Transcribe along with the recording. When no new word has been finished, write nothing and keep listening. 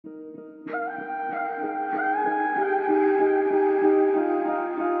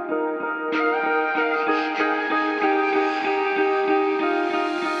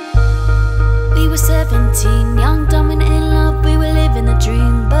were 17, young, dumb and in love, we were living the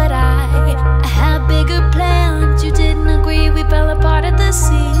dream. But I had bigger plans, you didn't agree, we fell apart at the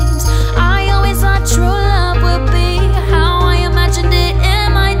seams. I always thought true love would be how I imagined it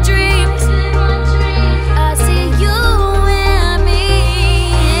in my dreams. I see you and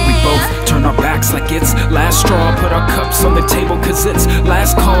me. We both turn our backs like it's last straw, put our cups on the table cause it's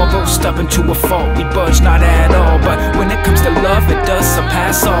last call. Both stubborn to a fault, we budge not at all. But when it comes to love, it does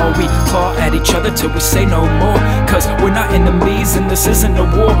surpass all. We claw at each other till we say no more, cause we're not enemies and this isn't a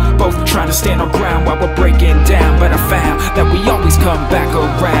war. Both trying to stand our ground while we're breaking down, but I found that we always come back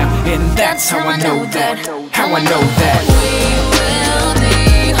around. And that's how I know that, how I know that we will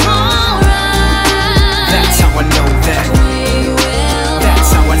be alright. That's how I know that, We will that's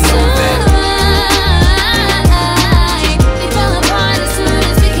how I know that. We fell apart as soon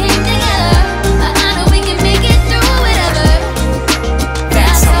as we came together, but I know we can make it through whatever.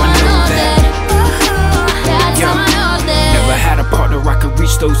 That's how I know that. That's how I know that. Never had a partner I could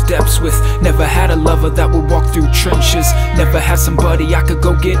reach those depths with. Never had a lover that would walk through trenches. Never had somebody I could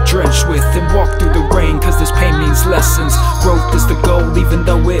go get drenched with and walk through the rain, cause this pain means lessons. Growth is the goal even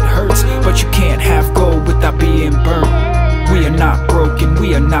though it hurts, but you can't have gold without being burnt. We are not broken,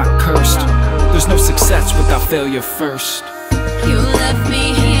 we are not cursed. There's no success without failure first. You left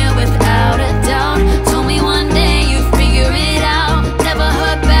me here without a doubt. Told me one day you'd figure it out. Never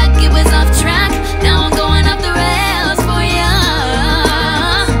heard back, it was off track. Now I'm going off the rails for ya.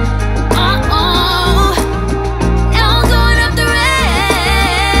 Uh-oh. Now I'm going off the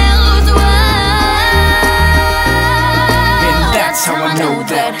rails. Whoa. And that's how I know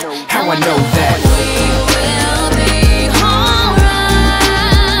that, how I know that